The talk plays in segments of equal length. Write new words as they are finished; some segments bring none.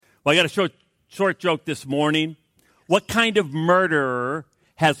Well, I got a short joke this morning. What kind of murderer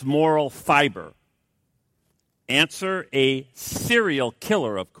has moral fiber? Answer, a serial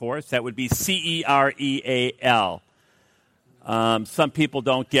killer, of course. That would be C-E-R-E-A-L. Some people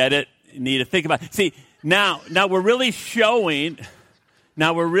don't get it. You need to think about it. See, now we're really showing,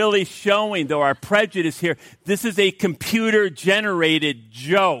 though our prejudice here, this is a computer-generated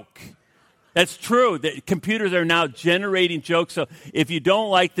joke. That's true. The computers are now generating jokes. So if you don't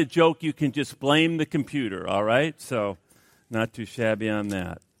like the joke, you can just blame the computer, all right? So not too shabby on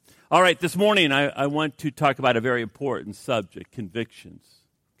that. All right, this morning I want to talk about a very important subject, convictions.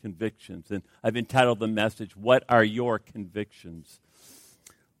 Convictions. And I've entitled the message, What Are Your Convictions?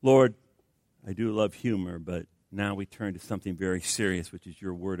 Lord, I do love humor, but now we turn to something very serious, which is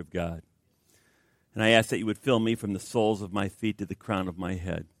your Word of God. And I ask that you would fill me from the soles of my feet to the crown of my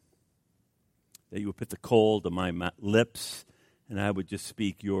head. That you would put the coal to my lips, and I would just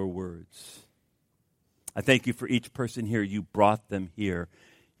speak your words. I thank you for each person here. You brought them here.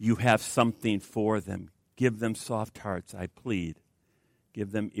 You have something for them. Give them soft hearts, I plead.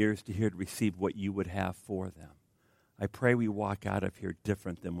 Give them ears to hear, to receive what you would have for them. I pray we walk out of here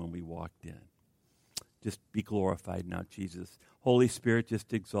different than when we walked in. Just be glorified now, Jesus. Holy Spirit,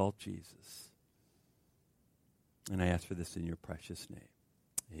 just exalt Jesus. And I ask for this in your precious name.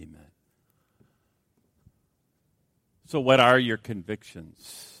 Amen. So what are your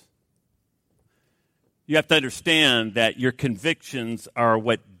convictions? You have to understand that your convictions are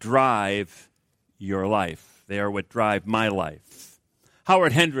what drive your life. They are what drive my life.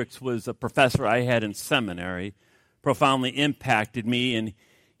 Howard Hendricks was a professor I had in seminary, profoundly impacted me, and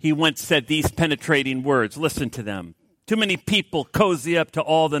he once said these penetrating words. Listen to them. Too many people cozy up to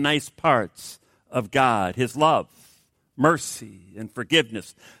all the nice parts of God, his love, mercy, and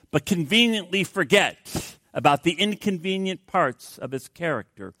forgiveness, but conveniently forget about the inconvenient parts of his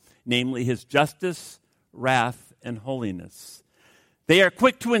character, namely his justice, wrath, and holiness. They are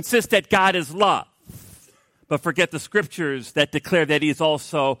quick to insist that God is love, but forget the scriptures that declare that he is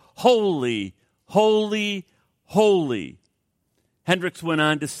also holy, holy, holy. Hendricks went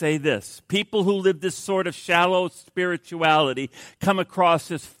on to say this: people who live this sort of shallow spirituality come across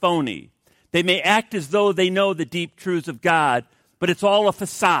as phony. They may act as though they know the deep truths of God, but it's all a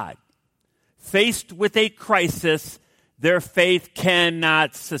facade. Faced with a crisis, their faith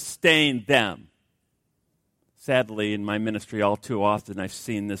cannot sustain them. Sadly, in my ministry, all too often, I've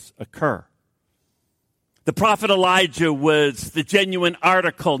seen this occur. The prophet Elijah was the genuine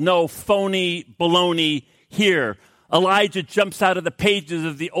article. No phony baloney here. Elijah jumps out of the pages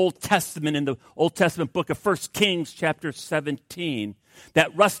of the Old Testament in the Old Testament book of 1 Kings chapter 17.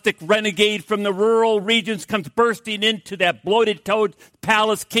 That rustic renegade from the rural regions comes bursting into that bloated-toed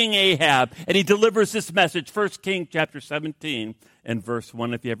palace, King Ahab, and he delivers this message, 1 Kings chapter 17 and verse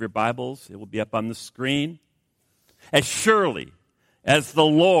 1. If you have your Bibles, it will be up on the screen. As surely as the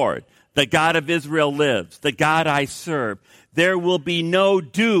Lord, the God of Israel lives, the God I serve, there will be no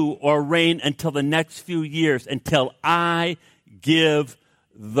dew or rain until the next few years, until I give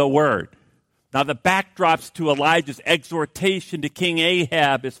the word. Now, the backdrops to Elijah's exhortation to King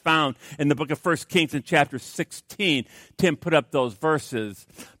Ahab is found in the book of 1 Kings in chapter 16. Tim put up those verses.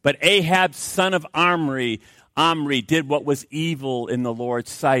 But Ahab, son of Omri, did what was evil in the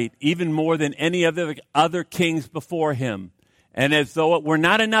Lord's sight, even more than any of the other kings before him. And as though it were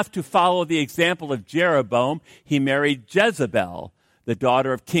not enough to follow the example of Jeroboam, he married Jezebel, the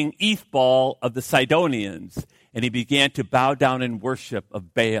daughter of King Ethbaal of the Sidonians, and he began to bow down in worship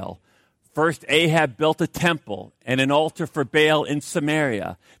of Baal. First, Ahab built a temple and an altar for Baal in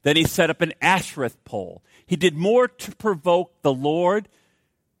Samaria. Then he set up an Ashereth pole. He did more to provoke the Lord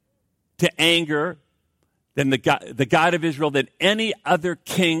to anger than the God of Israel than any other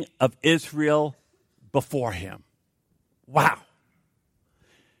king of Israel before him. Wow.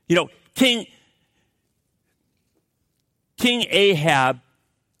 You know, King Ahab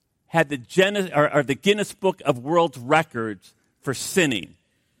had the Guinness Book of World Records for sinning.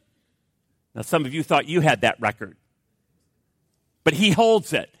 Now, some of you thought you had that record, but he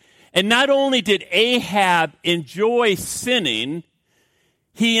holds it. And not only did Ahab enjoy sinning,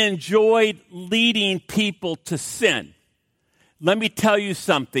 he enjoyed leading people to sin. Let me tell you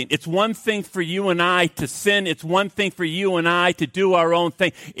something. It's one thing for you and I to sin. It's one thing for you and I to do our own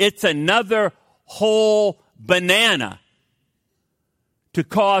thing. It's another whole banana to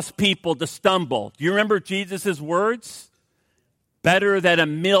cause people to stumble. Do you remember Jesus' words? Better that a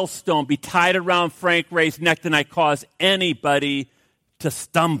millstone be tied around Frank Ray's neck than I cause anybody to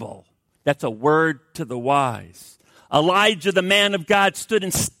stumble. That's a word to the wise. Elijah, the man of God, stood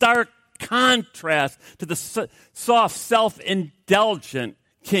in stark contrast to the soft, self-indulgent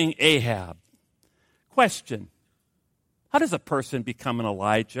King Ahab. Question: how does a person become an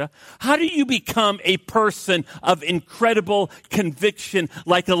Elijah? How do you become a person of incredible conviction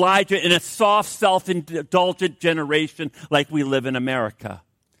like Elijah in a soft, self-indulgent generation like we live in America?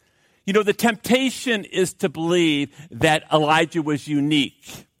 You know, the temptation is to believe that Elijah was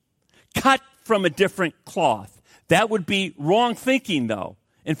unique, cut from a different cloth. That would be wrong thinking, though.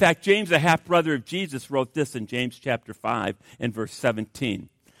 In fact, James, the half-brother of Jesus, wrote this in James chapter 5 and verse 17.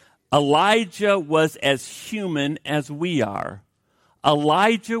 Elijah was as human as we are.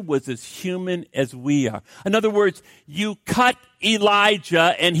 Elijah was as human as we are. In other words, you cut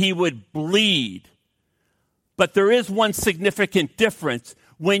Elijah and he would bleed. But there is one significant difference.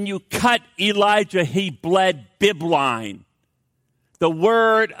 When you cut Elijah, he bled bibline. The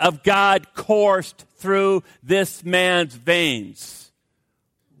word of God coursed through this man's veins.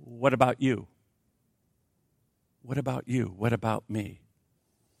 What about you? What about you? What about me?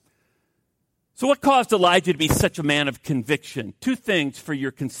 So what caused Elijah to be such a man of conviction? Two things for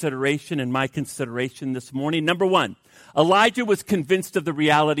your consideration and my consideration this morning. Number one, Elijah was convinced of the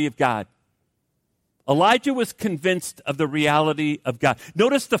reality of God. Elijah was convinced of the reality of God.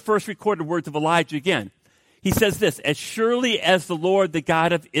 Notice the first recorded words of Elijah again. He says this: as surely as the Lord, the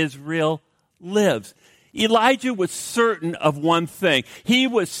God of Israel, lives. Elijah was certain of one thing. He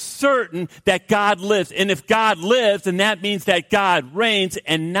was certain that God lives. And if God lives, then that means that God reigns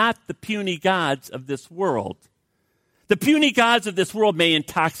and not the puny gods of this world. The puny gods of this world may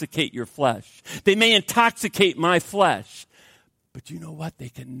intoxicate your flesh. They may intoxicate my flesh. But you know what? They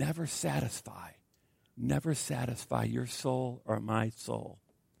can never satisfy your soul or my soul.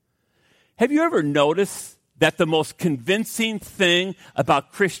 Have you ever noticed that the most convincing thing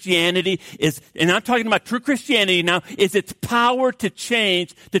about Christianity is, and I'm talking about true Christianity now, is its power to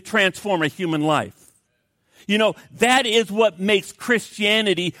change, to transform a human life? You know, that is what makes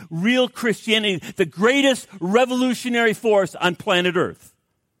Christianity, real Christianity, the greatest revolutionary force on planet Earth.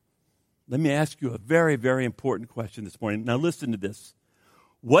 Let me ask you a very, very important question this morning. Now listen to this.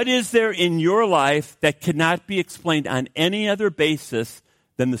 What is there in your life that cannot be explained on any other basis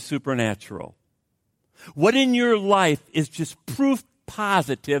than the supernatural? What in your life is just proof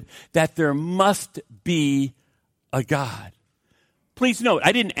positive that there must be a God? Please note,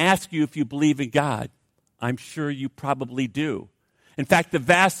 I didn't ask you if you believe in God. I'm sure you probably do. In fact, the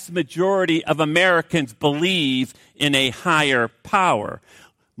vast majority of Americans believe in a higher power.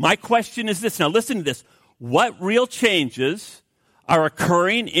 My question is this. Now listen to this. What real changes are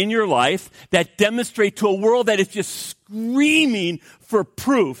occurring in your life that demonstrate to a world that is just screaming for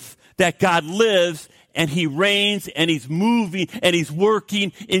proof that God lives and he reigns and he's moving and he's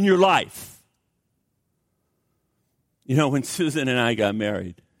working in your life? You know, when Susan and I got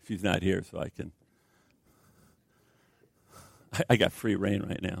married, she's not here, so I got free reign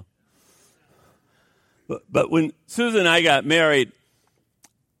right now. But when Susan and I got married,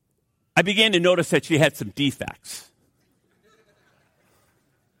 I began to notice that she had some defects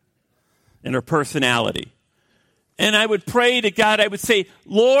in her personality. And I would pray to God, I would say,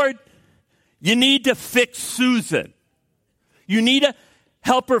 Lord, you need to fix Susan. You need to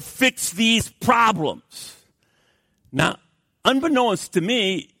help her fix these problems. Now, unbeknownst to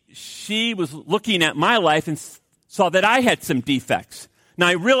me, she was looking at my life and saw that I had some defects. Now,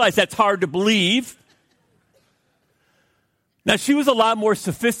 I realize that's hard to believe. Now, she was a lot more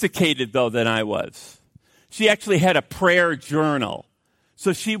sophisticated, though, than I was. She actually had a prayer journal.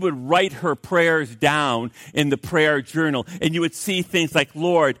 So she would write her prayers down in the prayer journal. And you would see things like,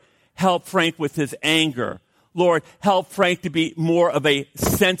 Lord, help Frank with his anger. Lord, help Frank to be more of a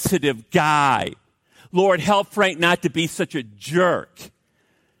sensitive guy. Lord, help Frank not to be such a jerk.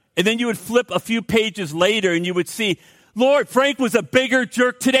 And then you would flip a few pages later and you would see, Lord, Frank was a bigger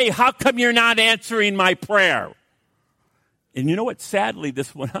jerk today. How come you're not answering my prayer? And you know what? Sadly,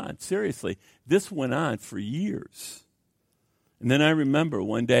 this went on. Seriously, this went on for years. And then I remember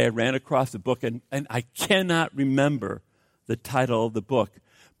one day I ran across a book, and I cannot remember the title of the book.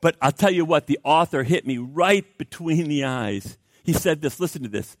 But I'll tell you what, the author hit me right between the eyes. He said this, listen to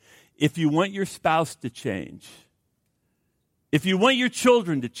this. If you want your spouse to change, if you want your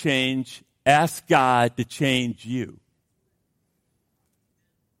children to change, ask God to change you.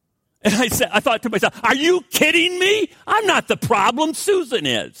 And I thought to myself, are you kidding me? I'm not the problem, Susan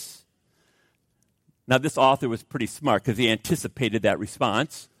is. Now, this author was pretty smart because he anticipated that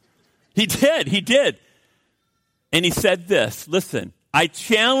response. He did. And he said this, listen, I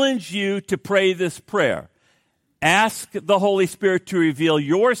challenge you to pray this prayer. Ask the Holy Spirit to reveal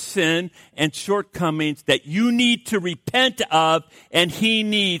your sin and shortcomings that you need to repent of and he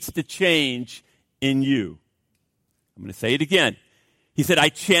needs to change in you. I'm going to say it again. He said, I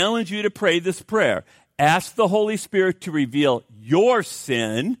challenge you to pray this prayer. Ask the Holy Spirit to reveal your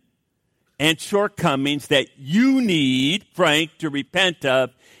sin and shortcomings that you need, Frank, to repent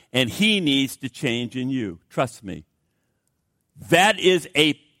of, and he needs to change in you. Trust me. That is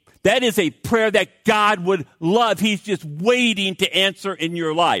a prayer that God would love. He's just waiting to answer in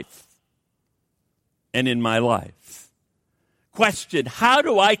your life and in my life. Question, how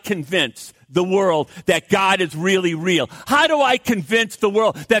do I convince the world that God is really real? How do I convince the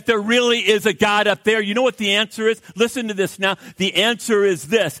world that there really is a God up there? You know what the answer is? Listen to this now. The answer is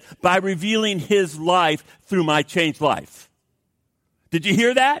this: by revealing his life through my changed life. Did you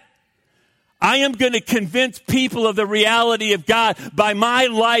hear that? I am going to convince people of the reality of God by my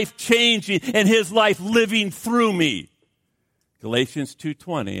life changing and his life living through me. Galatians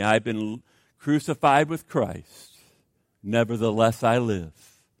 2:20, I've been crucified with Christ. Nevertheless I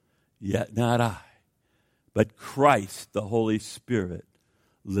live, yet not I, but Christ, the Holy Spirit,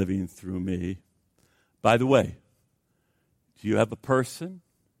 living through me. By the way, do you have a person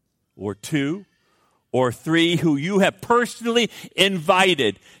or two or three who you have personally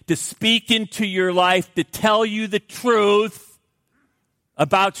invited to speak into your life, to tell you the truth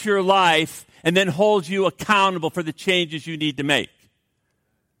about your life, and then hold you accountable for the changes you need to make?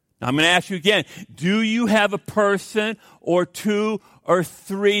 Now, I'm going to ask you again, do you have a person or two or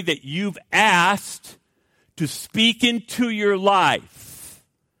three that you've asked to speak into your life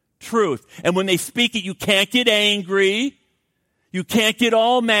truth? And when they speak it, you can't get angry, you can't get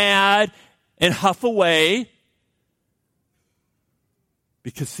all mad and huff away,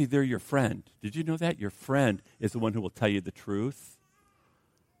 because, see, they're your friend. Did you know that? Your friend is the one who will tell you the truth.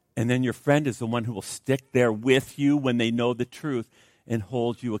 And then your friend is the one who will stick there with you when they know the truth and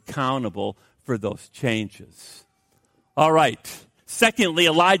hold you accountable for those changes. All right. Secondly,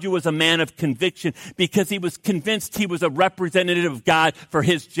 Elijah was a man of conviction because he was convinced he was a representative of God for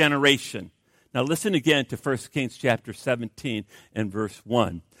his generation. Now listen again to 1 Kings chapter 17 and verse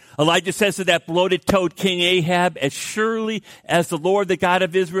 1. Elijah says to that bloated toad King Ahab, as surely as the Lord, the God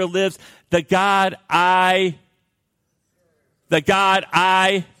of Israel lives, the God I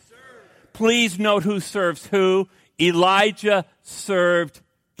serve. Please note who serves who. Elijah served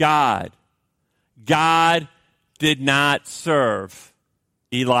God. God did not serve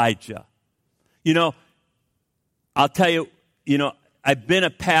Elijah. You know, I'll tell you, I've been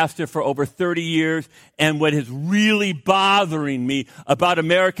a pastor for over 30 years, and what is really bothering me about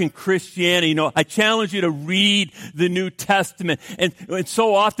American Christianity, I challenge you to read the New Testament. And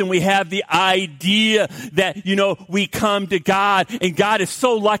so often we have the idea that, we come to God, and God is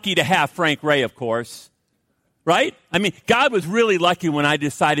so lucky to have Frank Ray, of course. Right? I mean, God was really lucky when I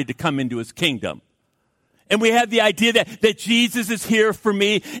decided to come into his kingdom. And we have the idea that Jesus is here for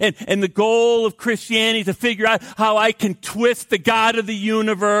me, and the goal of Christianity is to figure out how I can twist the God of the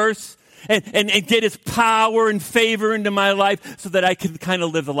universe and get his power and favor into my life so that I can kind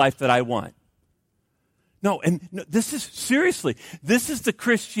of live the life that I want. No, this is the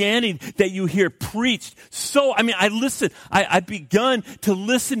Christianity that you hear preached. So, I've begun to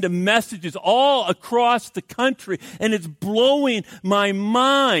listen to messages all across the country, and it's blowing my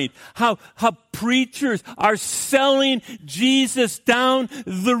mind how preachers are selling Jesus down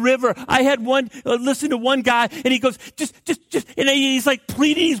the river. I had listen to one guy, and he goes, just, and he's like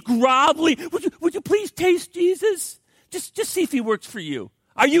pleading, he's groveling. Would you please taste Jesus? Just see if he works for you.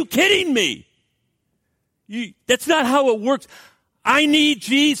 Are you kidding me? That's not how it works. I need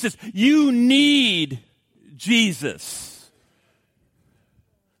Jesus. You need Jesus.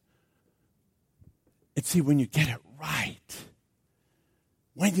 And see, when you get it right,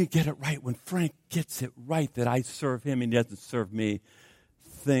 when Frank gets it right that I serve him and he doesn't serve me,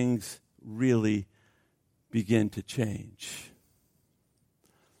 things really begin to change.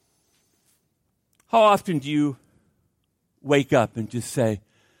 How often do you wake up and just say,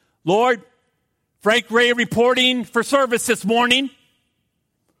 Lord, Frank Ray reporting for service this morning.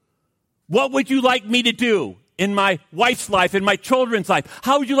 What would you like me to do in my wife's life, in my children's life?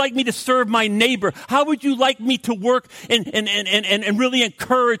 How would you like me to serve my neighbor? How would you like me to work and really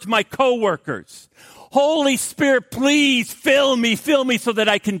encourage my coworkers? Holy Spirit, please fill me so that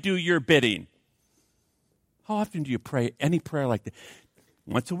I can do your bidding. How often do you pray any prayer like that?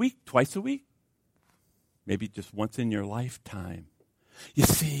 Once a week? Twice a week? Maybe just once in your lifetime. You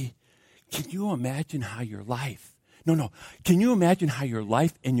see, can you imagine how your life, can you imagine how your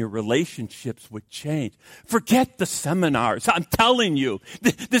life and your relationships would change? Forget the seminars. I'm telling you,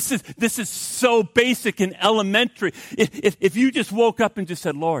 this is so basic and elementary. If you just woke up and just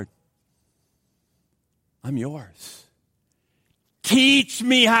said, Lord, I'm yours. Teach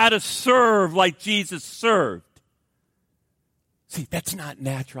me how to serve like Jesus served. See, that's not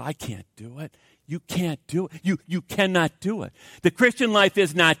natural. I can't do it. You can't do it. You cannot do it. The Christian life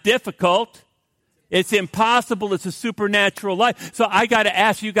is not difficult. It's impossible. It's a supernatural life. So I got to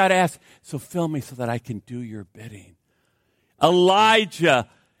ask, you got to ask, so fill me so that I can do your bidding. Elijah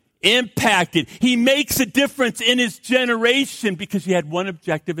impacted. He makes a difference in his generation because he had one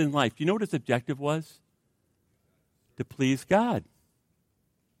objective in life. You know what his objective was? To please God.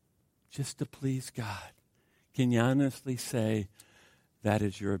 Just to please God. Can you honestly say that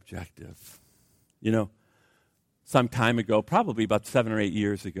is your objective? You know, some time ago, probably about 7 or 8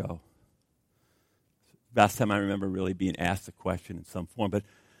 years ago, last time I remember really being asked a question in some form, but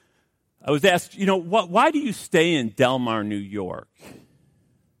I was asked, why do you stay in Delmar, New York?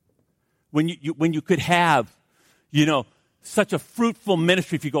 When you could have, such a fruitful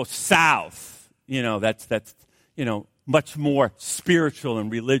ministry if you go south, that's much more spiritual and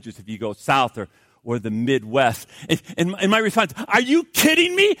religious if you go south or the Midwest. And my response, are you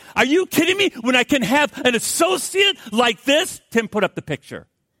kidding me? Are you kidding me? When I can have an associate like this? Tim, put up the picture.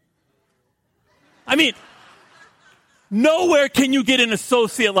 I mean, nowhere can you get an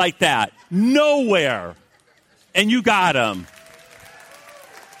associate like that. Nowhere. And you got him.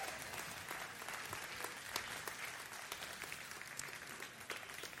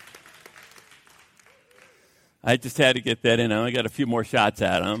 I just had to get that in. I got a few more shots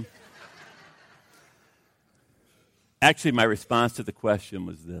at him. Actually, my response to the question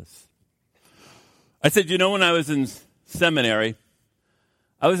was this. I said, when I was in seminary,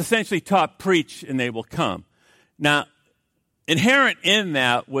 I was essentially taught preach and they will come. Now, inherent in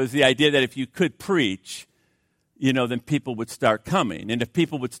that was the idea that if you could preach, then people would start coming. And if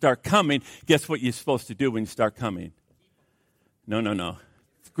people would start coming, guess what you're supposed to do when you start coming? No.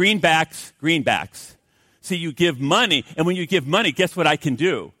 Greenbacks. See, you give money, and when you give money, guess what I can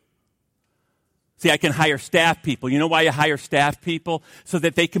do? See, I can hire staff people. You know why you hire staff people? So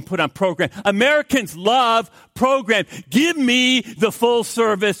that they can put on program. Americans love program. Give me the full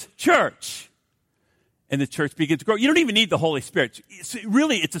service church. And the church begins to grow. You don't even need the Holy Spirit.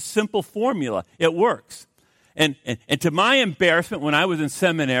 It's a simple formula. It works. And to my embarrassment, when I was in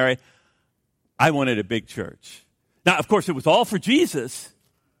seminary, I wanted a big church. Now, of course, it was all for Jesus.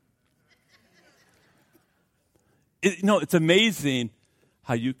 It's amazing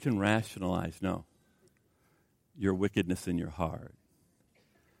how you can rationalize, your wickedness in your heart.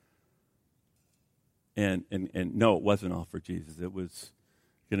 And no, it wasn't all for Jesus. It was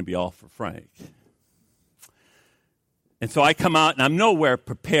going to be all for Frank. And so I come out, and I'm nowhere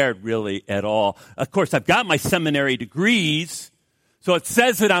prepared really at all. Of course, I've got my seminary degrees, so it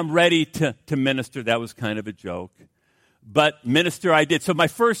says that I'm ready to minister. That was kind of a joke. But minister I did. So my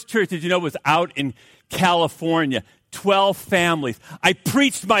first church, was out in California. 12 families. I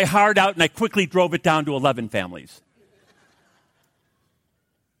preached my heart out, and I quickly drove it down to 11 families.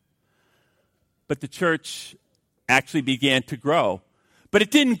 But the church actually began to grow. But it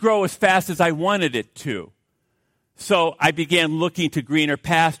didn't grow as fast as I wanted it to. So I began looking to greener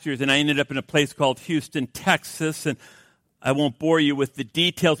pastures, and I ended up in a place called Houston, Texas. And I won't bore you with the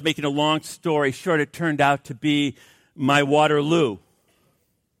details. Making a long story short, it turned out to be my Waterloo.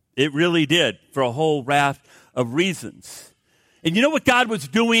 It really did, for a whole raft of reasons. And you know what God was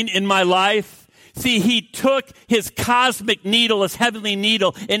doing in my life? See, he took his cosmic needle, his heavenly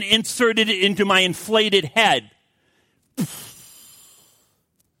needle, and inserted it into my inflated head.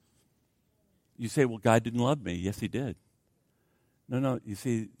 You say, well, God didn't love me. Yes, he did. No. You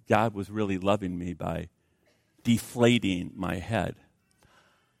see, God was really loving me by deflating my head.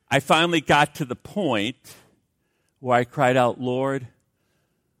 I finally got to the point where I cried out, Lord,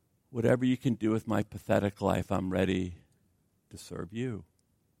 whatever you can do with my pathetic life, I'm ready to serve you.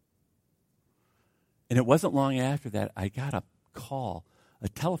 And it wasn't long after that, I got a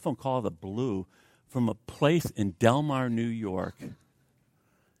telephone call out of the blue from a place in Delmar, New York.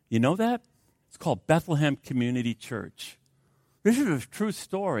 You know that? It's called Bethlehem Community Church. This is a true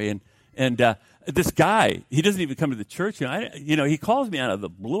story. And this guy, he doesn't even come to the church. He calls me out of the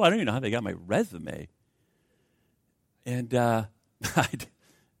blue. I don't even know how they got my resume. And I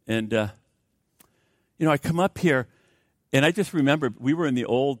come up here, and I just remember we were in the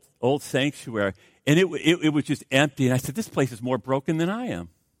old sanctuary, and it was just empty. And I said, this place is more broken than I am.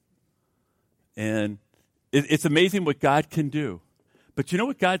 And it's amazing what God can do. But you know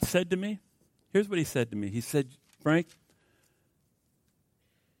what God said to me? Here's what he said to me. He said, Frank,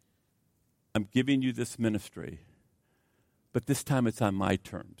 I'm giving you this ministry, but this time it's on my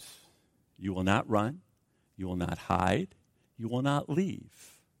terms. You will not run. You will not hide. You will not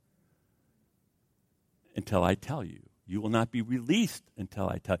leave until I tell you. You will not be released until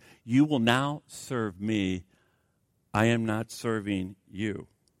I tell you. You will now serve me I am not serving you.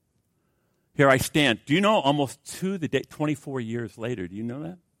 Here I stand. Do you know almost to the day, 24 years later, do you know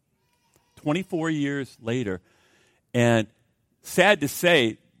that? 24 years later. And sad to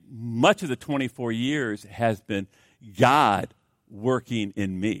say, much of the 24 years has been God working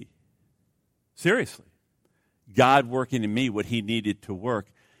in me. Seriously. God working in me what he needed to work.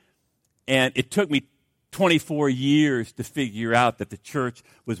 And it took me 24 years to figure out that the church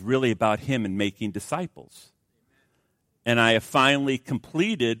was really about him and making disciples. And I have finally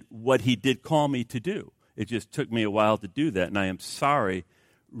completed what he did call me to do. It just took me a while to do that, and I am sorry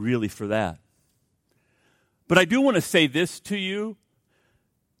really for that. But I do want to say this to you.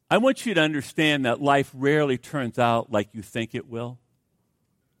 I want you to understand that life rarely turns out like you think it will.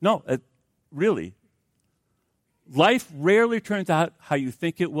 No, really. Life rarely turns out how you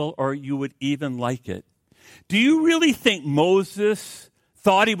think it will, or you would even like it. Do you really think Moses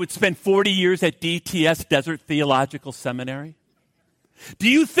thought he would spend 40 years at DTS, Desert Theological Seminary? Do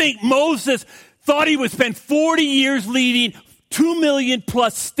you think Moses thought he would spend 40 years leading 2 million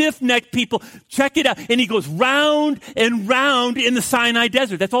plus stiff-necked people? Check it out. And he goes round and round in the Sinai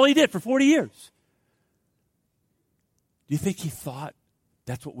Desert. That's all he did for 40 years. Do you think he thought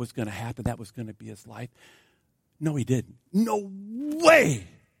that's what was going to happen? That was going to be his life? No, he didn't. No way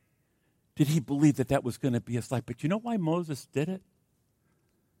did he believe that that was going to be his life. But you know why Moses did it?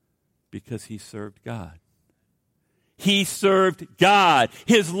 Because he served God. He served God.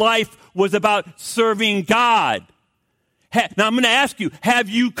 His life was about serving God. Now I'm going to ask you, have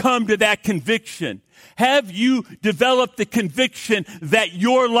you come to that conviction? Have you developed the conviction that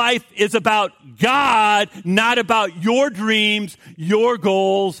your life is about God, not about your dreams, your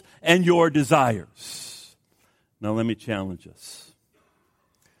goals, and your desires? Now let me challenge us.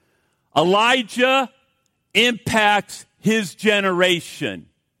 Elijah impacts his generation.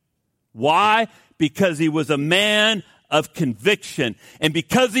 Why? Because he was a man of conviction. And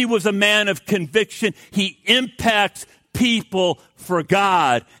because he was a man of conviction, he impacts people for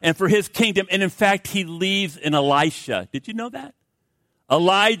God and for his kingdom. And in fact, he leaves in Elisha. Did you know that?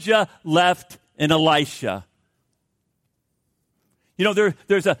 Elijah left in Elisha. You know,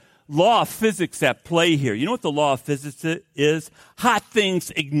 there's a law of physics at play here. You know what the law of physics is? Hot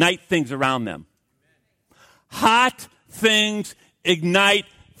things ignite things around them. Hot things ignite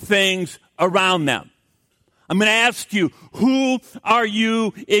things around them. I'm going to ask you, who are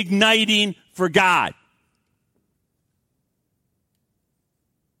you igniting for God?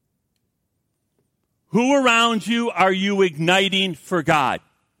 Who around you are you igniting for God?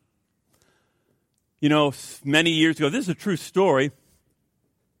 You know, many years ago, this is a true story.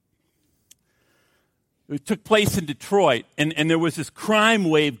 It took place in Detroit, and there was this crime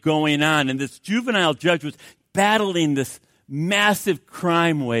wave going on, and this juvenile judge was battling this massive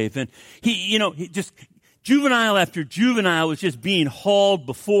crime wave. And he just, juvenile after juvenile was just being hauled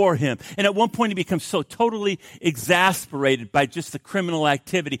before him. And at one point, he becomes so totally exasperated by just the criminal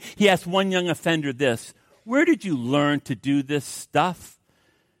activity. He asked one young offender this, "Where did you learn to do this stuff?"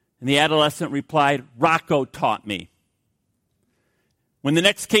 And the adolescent replied, "Rocco taught me." When the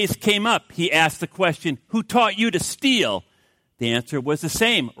next case came up, he asked the question, "Who taught you to steal?" The answer was the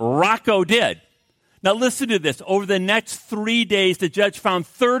same. Rocco did. Now listen to this. Over the next 3 days, the judge found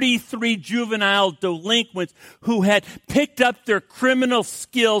 33 juvenile delinquents who had picked up their criminal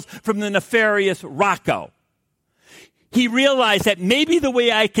skills from the nefarious Rocco. He realized that maybe the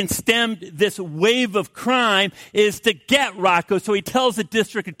way I can stem this wave of crime is to get Rocco. So he tells the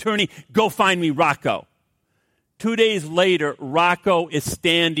district attorney, "Go find me Rocco." 2 days later, Rocco is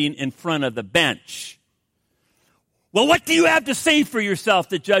standing in front of the bench. "Well, what do you have to say for yourself?"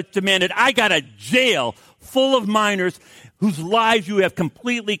 the judge demanded. "I got a jail full of minors whose lives you have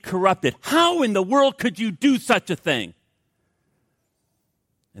completely corrupted. How in the world could you do such a thing?"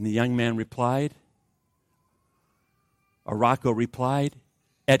 And the young man replied, or Rocco replied,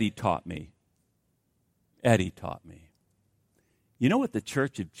 "Eddie taught me. Eddie taught me." You know what the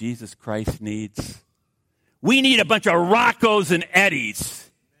Church of Jesus Christ needs? We need a bunch of Roccos and Eddies.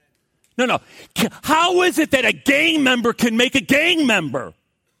 No. How is it that a gang member can make a gang member,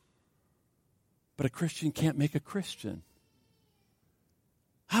 but a Christian can't make a Christian?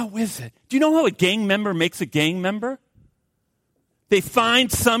 How is it? Do you know how a gang member makes a gang member? They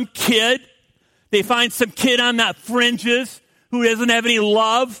find some kid on the fringes who doesn't have any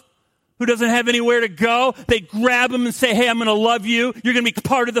love, who doesn't have anywhere to go. They grab him and say, "Hey, I'm going to love you. You're going to be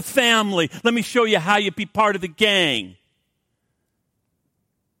part of the family. Let me show you how you be part of the gang."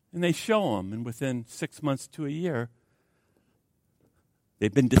 And they show them, and within 6 months to a year,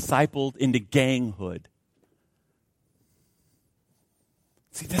 they've been discipled into ganghood.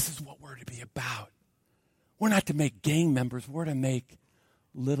 See, this is what we're to be about. We're not to make gang members. We're to make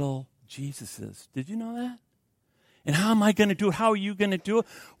little Jesuses. Did you know that? And how am I going to do it? How are you going to do it?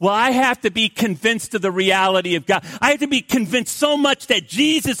 Well, I have to be convinced of the reality of God. I have to be convinced so much that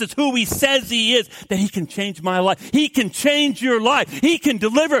Jesus is who he says he is, that he can change my life. He can change your life. He can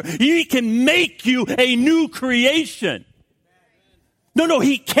deliver. He can make you a new creation. No,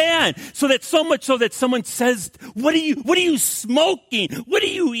 he can. So much so that someone says, what are you smoking? What are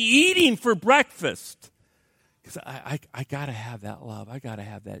you eating for breakfast? Because I got to have that love. I got to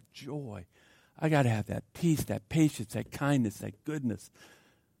have that joy. I got to have that peace, that patience, that kindness, that goodness,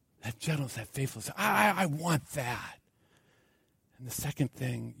 that gentleness, that faithfulness. I want that. And the second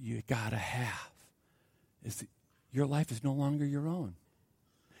thing you got to have is that your life is no longer your own.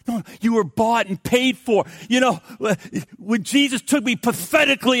 No, you were bought and paid for. You know, when Jesus took me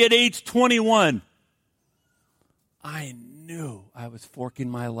pathetically at age 21, I knew I was forking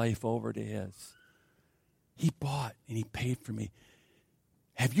my life over to his. He bought and he paid for me.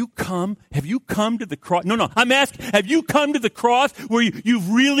 Have you come to the cross? No, I'm asking, have you come to the cross where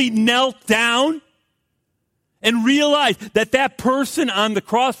you've really knelt down and realized that person on the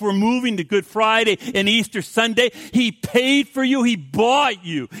cross, we're moving to Good Friday and Easter Sunday, he paid for you, he bought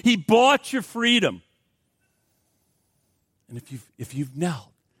you, he bought your freedom. And if you've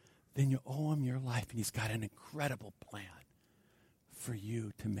knelt, then you owe him your life, and he's got an incredible plan for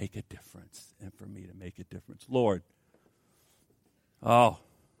you to make a difference and for me to make a difference. Lord, that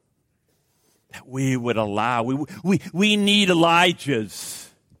we would allow. We need Elijahs.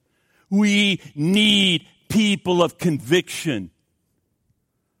 We need people of conviction.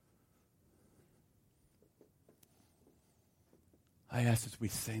 I ask as we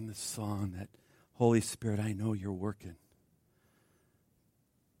sing this song that, Holy Spirit, I know you're working.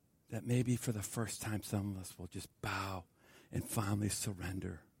 That maybe for the first time some of us will just bow and finally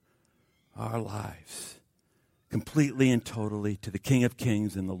surrender our lives completely and totally to the King of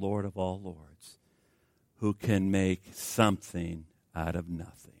Kings and the Lord of all lords, who can make something out of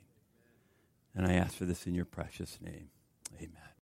nothing. And I ask for this in your precious name. Amen.